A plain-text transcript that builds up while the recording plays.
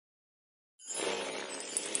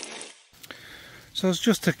So it's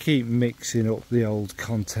just to keep mixing up the old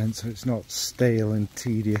content so it's not stale and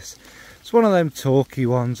tedious. It's one of them talky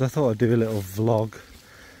ones. I thought I'd do a little vlog.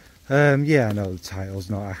 Yeah, I know the title's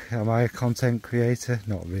not, am I a content creator?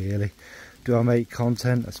 Not really. Do I make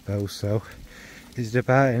content? I suppose so. Is it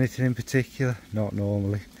about anything in particular? Not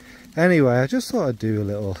normally. Anyway, I just thought I'd do a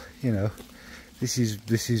little, you know, this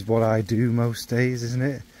is what I do most days, isn't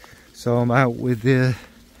it? So I'm out with the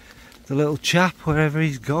little chap wherever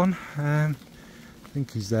he's gone. I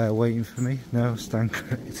think he's there waiting for me. No, stand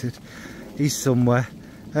corrected. He's somewhere.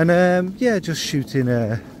 And yeah, just shooting,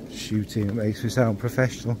 it makes me sound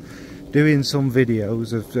professional. Doing some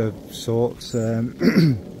videos of sorts.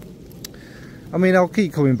 I mean, I'll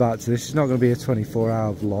keep coming back to this. It's not going to be a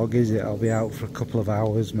 24-hour vlog, is it? I'll be out for a couple of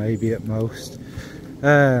hours, maybe at most.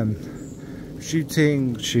 Filming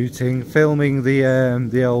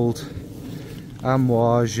the old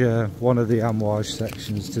Amouage, one of the Amouage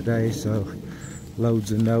sections today. So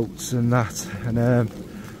loads of notes and that, and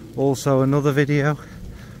also another video,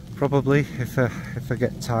 probably if I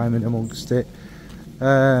get time in amongst it.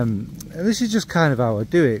 And this is just kind of how I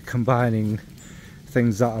do it, combining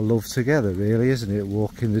things that I love together, really, isn't it?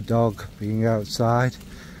 Walking the dog, being outside,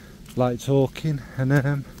 like talking,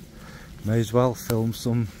 and may as well film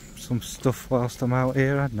some stuff whilst I'm out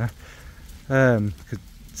here, hadn't I? Could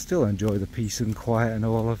still enjoy the peace and quiet and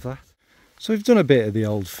all of that. So we've done a bit of the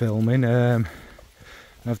old filming.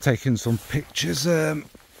 I've taken some pictures,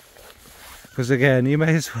 because again, you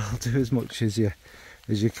may as well do as much as you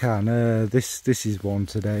can. This is one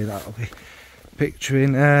today that I'll be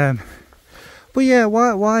picturing. But yeah,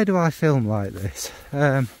 why do I film like this?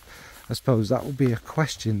 I suppose that would be a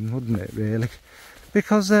question, wouldn't it, really?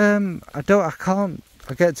 Because I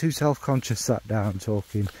get too self-conscious sat down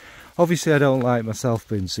talking. Obviously I don't like myself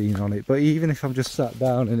being seen on it, but even if I'm just sat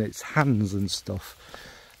down and it's hands and stuff,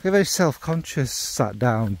 I get very self-conscious sat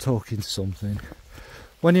down talking something.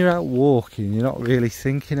 When you're out walking, you're not really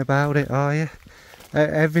thinking about it, are you?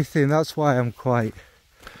 Everything, that's why I'm quite,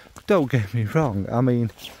 don't get me wrong, I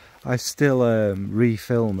mean, I still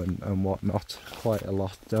refilm and whatnot quite a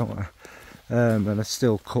lot, don't I? And I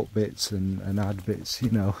still cut bits and add bits,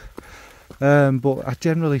 you know. But I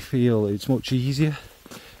generally feel it's much easier.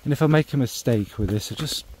 And if I make a mistake with this, I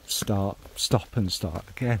just stop and start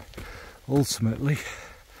again, ultimately.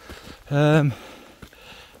 And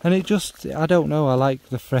it just, I don't know, I like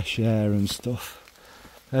the fresh air and stuff.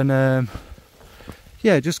 And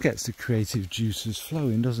yeah, it just gets the creative juices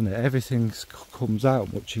flowing, doesn't it? Everything comes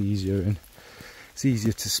out much easier, and it's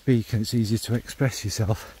easier to speak and it's easier to express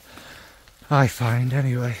yourself, I find,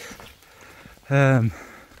 anyway. So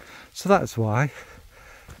that's why.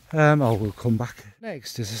 Oh, we'll come back.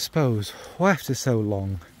 Next is, I suppose, why after so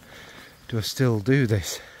long do I still do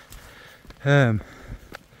this? You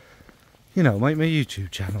know, my YouTube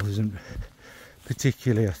channel isn't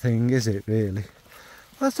particularly a thing, is it, really?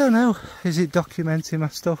 I don't know. Is it documenting my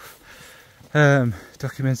stuff?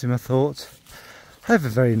 Documenting my thoughts? I have a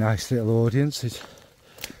very nice little audience. It's,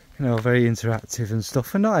 you know, very interactive and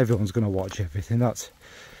stuff, and not everyone's going to watch everything. That's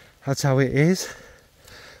how it is.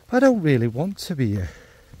 But I don't really want to be a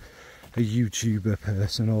YouTuber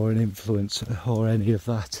person or an influencer or any of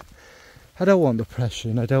that. I don't want the pressure,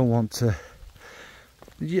 and I don't want to.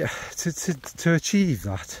 Yeah, to achieve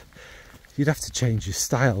that, you'd have to change your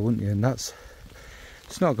style, wouldn't you? And it's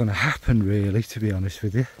not going to happen, really, to be honest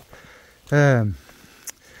with you. I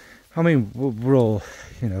mean, we're all,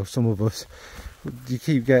 you know, some of us, you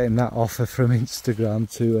keep getting that offer from Instagram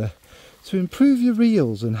to improve your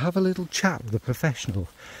reels and have a little chat with a professional,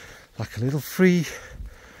 like a little free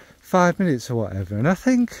 5 minutes or whatever. And I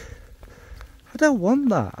think, I don't want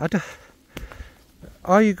that.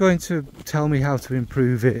 Are you going to tell me how to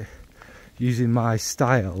improve it using my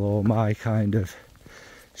style or my kind of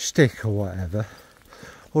shtick or whatever?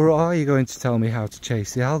 Or are you going to tell me how to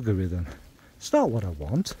chase the algorithm? It's not what I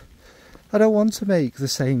want. I don't want to make the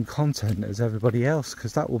same content as everybody else,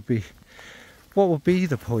 because that would be, what would be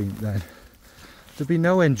the point then? There'd be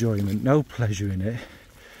no enjoyment, no pleasure in it.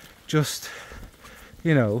 Just,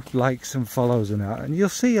 you know, likes and follows and that. And you'll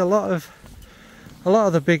see a lot of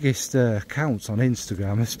the biggest accounts on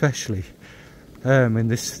Instagram, especially in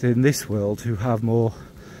this world, who have more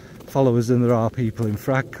followers than there are people in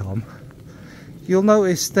Fragcom. You'll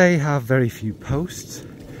notice they have very few posts.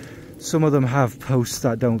 Some of them have posts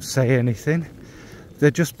that don't say anything. They're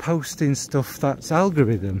just posting stuff that's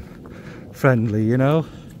algorithm friendly, you know.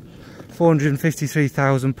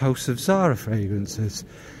 453,000 posts of Zara fragrances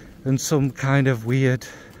and some kind of weird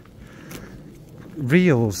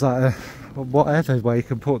reels that are whatever, where you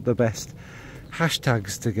can put the best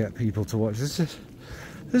hashtags to get people to watch. There's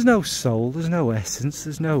There's no soul, there's no essence,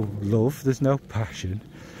 there's no love, there's no passion.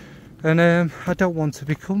 And I don't want to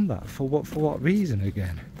become that. For what reason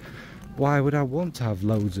again? Why would I want to have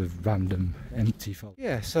loads of random empty followers?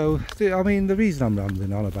 Yeah, so I mean, the reason I'm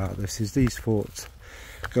rambling on about this is these thoughts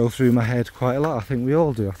go through my head quite a lot. I think we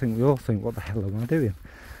all do. I think we all think, what the hell am I doing?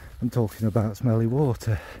 I'm talking about smelly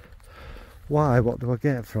water. Why? What do I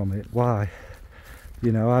get from it? Why?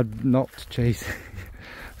 You know, I'm not chasing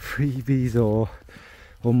freebies or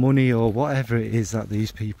money or whatever it is that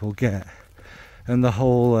these people get, and the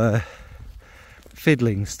whole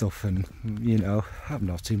fiddling stuff. And you know, I'm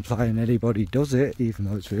not implying anybody does it, even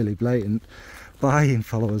though it's really blatant, buying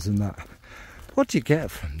followers and that. What do you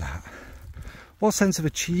get from that? What sense of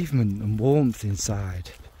achievement and warmth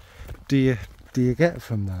inside do you get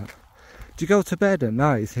from that? Do you go to bed at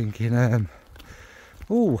night thinking,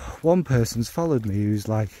 oh, one person's followed me who's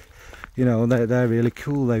like, you know, they're really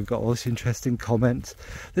cool, they've got all this interesting comments.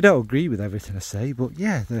 They don't agree with everything I say, but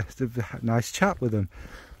yeah, they're a nice chat with them.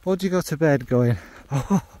 Or do you go to bed going,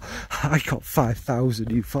 oh, I got 5,000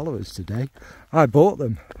 new followers today, I bought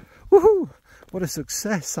them, woohoo, what a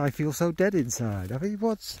success, I feel so dead inside. I mean,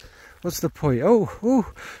 what's the point? Oh,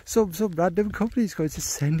 some random company's going to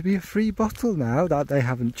send me a free bottle now that they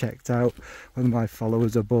haven't checked out whether my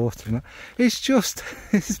followers are bought them.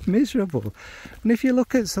 It's miserable. And if you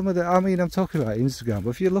look at some of the, I mean, I'm talking about Instagram,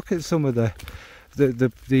 but if you look at some of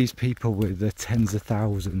these people with the tens of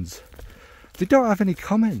thousands, they don't have any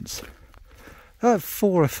comments. They have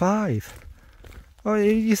 4 or 5. Oh,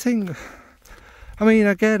 you think, I mean,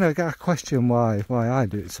 again, I question why I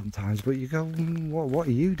do it sometimes, but you go, what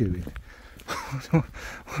are you doing?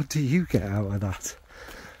 What do you get out of that?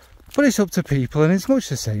 But it's up to people, and it's much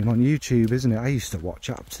the same on YouTube, isn't it? I used to watch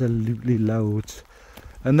absolutely loads,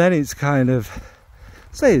 and then it's kind of,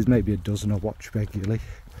 say there's maybe a dozen I watch regularly,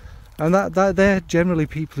 and that they're generally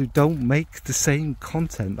people who don't make the same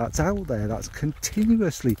content that's out there, that's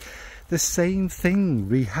continuously the same thing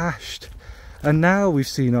rehashed. And now we've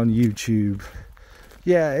seen on YouTube,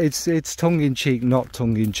 yeah, it's tongue-in-cheek, not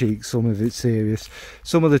tongue-in-cheek, some of it's serious.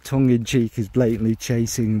 Some of the tongue-in-cheek is blatantly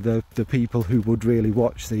chasing the people who would really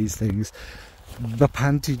watch these things. The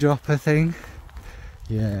panty dropper thing,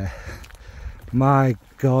 yeah, my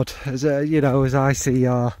God, as you know, as I see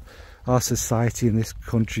our society in this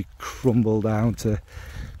country crumble down to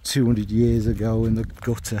 200 years ago in the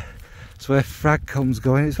gutter. It's where Fragcom's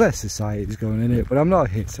going, it's where society's going, isn't it? But I'm not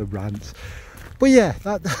here to rant. But yeah,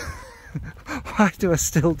 why do I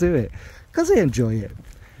still do it? Because I enjoy it.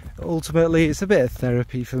 Ultimately, it's a bit of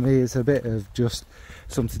therapy for me. It's a bit of just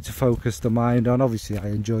something to focus the mind on. Obviously, I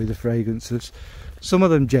enjoy the fragrances. Some of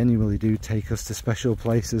them genuinely do take us to special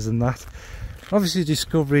places and that. Obviously,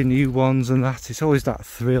 discovering new ones and that, it's always that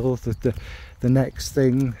thrill, the next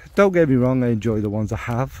thing. Don't get me wrong, I enjoy the ones I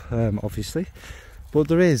have, obviously. But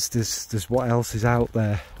there's what else is out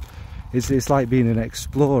there. It's like being an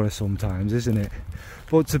explorer sometimes, isn't it?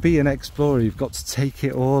 But to be an explorer, you've got to take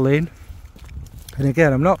it all in. And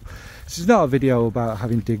again, this is not a video about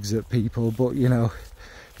having digs at people, but you know,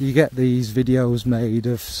 you get these videos made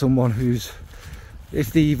of someone who's,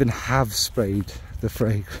 if they even have sprayed the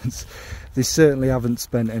fragrance, they certainly haven't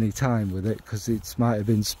spent any time with it, because it might have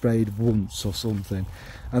been sprayed once or something,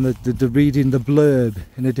 and they're reading the blurb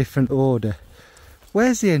in a different order.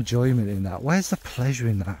 Where's the enjoyment in that? Where's the pleasure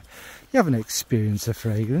in that? You haven't experienced a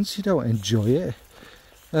fragrance, you don't enjoy it.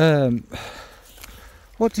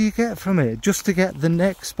 What do you get from it? Just to get the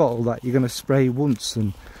next bottle that you're going to spray once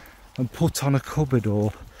and put on a cupboard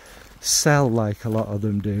or sell like a lot of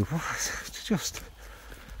them do. It's just,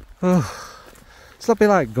 it's a bit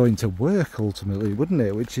like going to work ultimately, wouldn't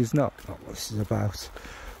it? Which is not what this is about.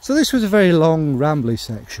 So this was a very long rambly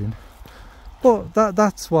section, but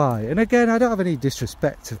that's why. And again, I don't have any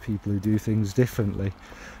disrespect to people who do things differently.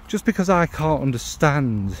 Just because I can't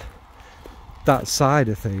understand that side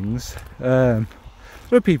of things, there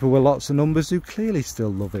are people with lots of numbers who clearly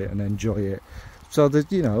still love it and enjoy it. So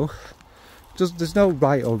that, you know, there's no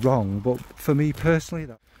right or wrong, but for me personally,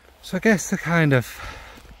 so I guess the kind of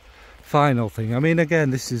final thing, I mean,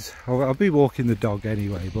 again, this is, I'll be walking the dog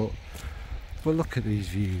anyway, but look at these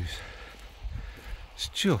views. It's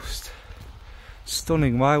just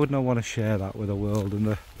stunning. Why wouldn't I want to share that with the world?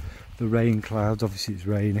 And the rain clouds, obviously it's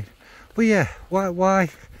raining, but yeah, why I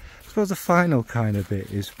suppose the final kind of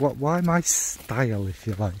bit is why my style, if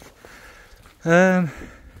you like. The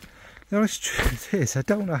honest truth is, I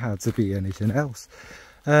don't know how to be anything else.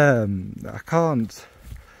 I can't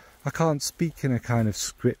speak in a kind of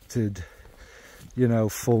scripted, you know,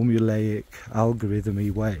 formulaic,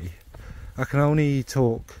 algorithmy way. I can only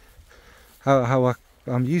talk how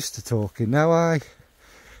I'm used to talking. Now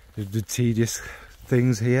the tedious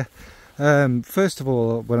things here. First of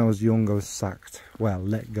all, when I was young I was sacked, well,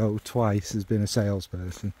 let go twice as being a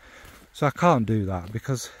salesperson. So I can't do that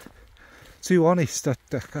because, to be honest, I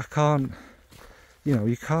can't, you know,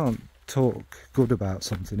 you can't talk good about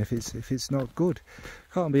something if it's not good.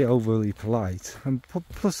 Can't be overly polite. And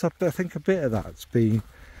plus I think a bit of that's being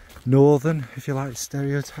northern, if you like,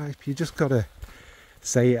 stereotype. You just gotta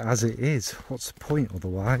say it as it is. What's the point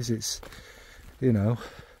otherwise? It's, you know,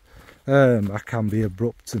 I can be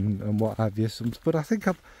abrupt and what have you, but I think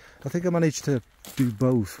I managed to do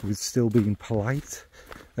both with still being polite.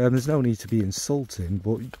 There's no need to be insulting,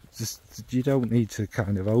 but just you don't need to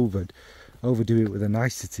kind of overdo it with the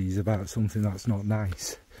niceties about something that's not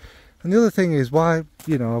nice. And the other thing is why,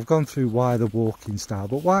 you know, I've gone through why the walking style,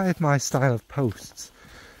 but why my style of posts?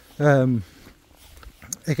 Again,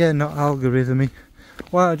 not algorithmic.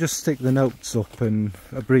 Why don't I just stick the notes up and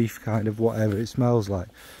a brief kind of whatever it smells like?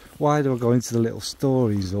 Why do I go into the little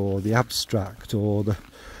stories or the abstract or the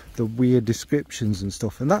weird descriptions and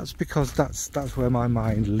stuff? And that's because that's where my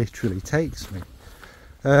mind literally takes me.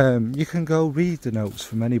 You can go read the notes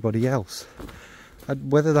from anybody else,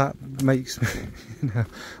 and whether that makes me, you know,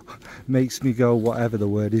 makes me go whatever the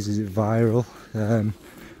word is it viral,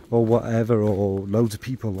 or whatever, or loads of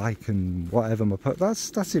people like and whatever my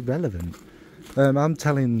that's irrelevant. I'm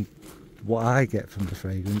telling what I get from the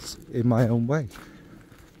fragrance in my own way.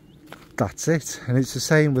 That's it. And it's the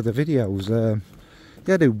same with the videos.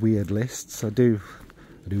 Yeah, I do weird lists. I do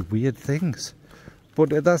weird things.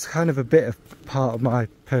 But that's kind of a bit of part of my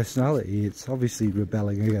personality. It's obviously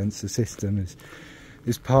rebelling against the system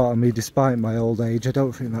is part of me. Despite my old age, I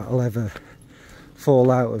don't think that'll ever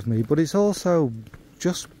fall out of me. But it's also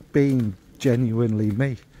just being genuinely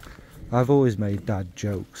me. I've always made dad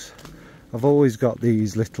jokes. I've always got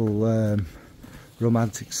these little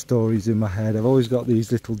romantic stories in my head. I've always got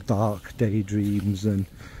these little dark daydreams and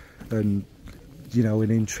you know,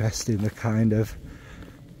 an interest in the kind of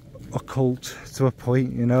occult to a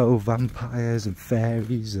point, you know, vampires and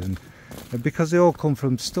fairies and because they all come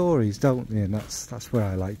from stories, don't they? And that's where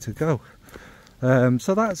I like to go.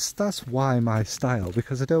 So that's why my style,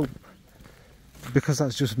 because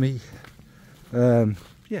that's just me.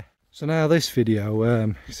 Yeah. So now this video,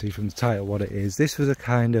 you see from the title what it is. This was a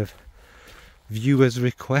kind of viewer's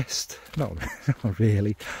request. Not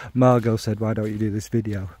really. Margot said, why don't you do this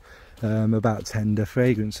video about tender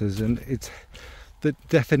fragrances? And it's the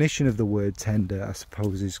definition of the word tender, I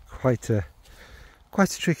suppose, is quite a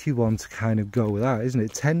tricky one to kind of go with that, isn't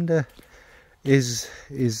it? Tender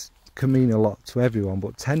can mean a lot to everyone,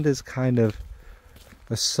 but tender's kind of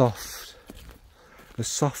a soft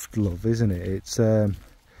love, isn't it?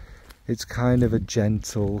 It's kind of a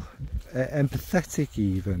gentle, empathetic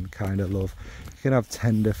even kind of love. You can have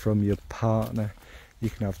tender from your partner, you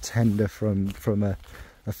can have tender from a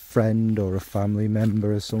friend or a family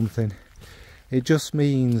member or something. It just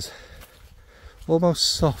means almost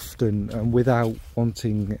soft and without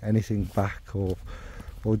wanting anything back, or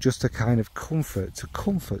just a kind of comfort, to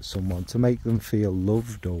comfort someone, to make them feel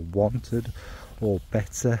loved or wanted or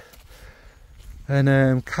better.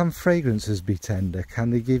 And can fragrances be tender?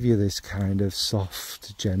 Can they give you this kind of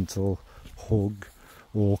soft, gentle hug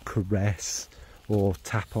or caress or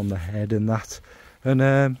tap on the head and that?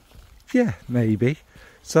 And yeah, maybe.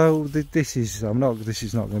 So this is not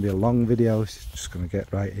going to be a long video. It's just going to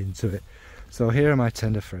get right into it. So here are my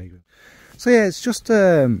tender fragrances. So yeah, it's just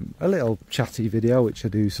a little chatty video, which I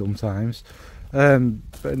do sometimes. But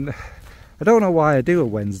I don't know why I do a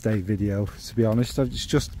Wednesday video, to be honest. It's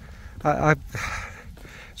just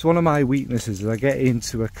it's one of my weaknesses. I get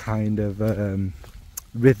into a kind of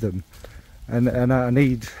rhythm, and I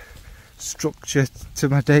need structure to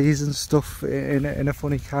my days and stuff in a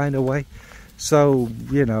funny kind of way. So,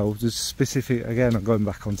 you know, there's specific, again, I'm going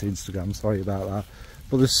back onto Instagram, sorry about that,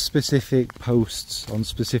 but there's specific posts on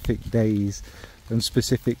specific days and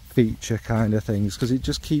specific feature kind of things, because it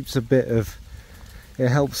just keeps a bit of, it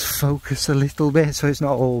helps focus a little bit, so it's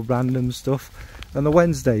not all random stuff. And the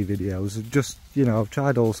Wednesday videos are just, you know, I've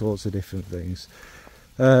tried all sorts of different things.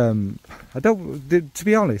 To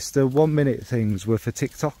be honest, the 1 minute things were for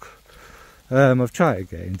TikTok. I've tried to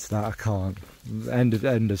get into that, I can't. End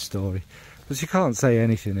of story. Because you can't say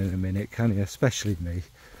anything in a minute, can you? Especially me.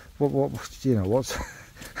 You know, what's...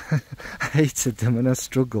 I hated them and I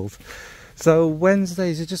struggled. So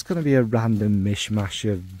Wednesdays are just going to be a random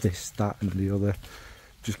mishmash of this, that and the other.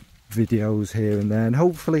 Just videos here and there. And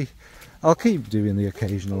hopefully I'll keep doing the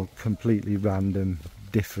occasional completely random,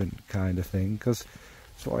 different kind of thing, because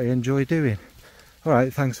it's what I enjoy doing.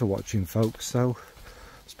 Alright, thanks for watching, folks. So,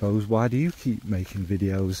 I suppose, why do you keep making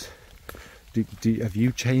videos? Have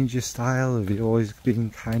you changed your style? Have you always been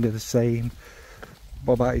kind of the same?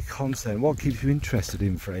 What about your content? What keeps you interested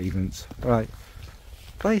in fragrance? Right,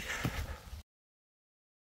 bye.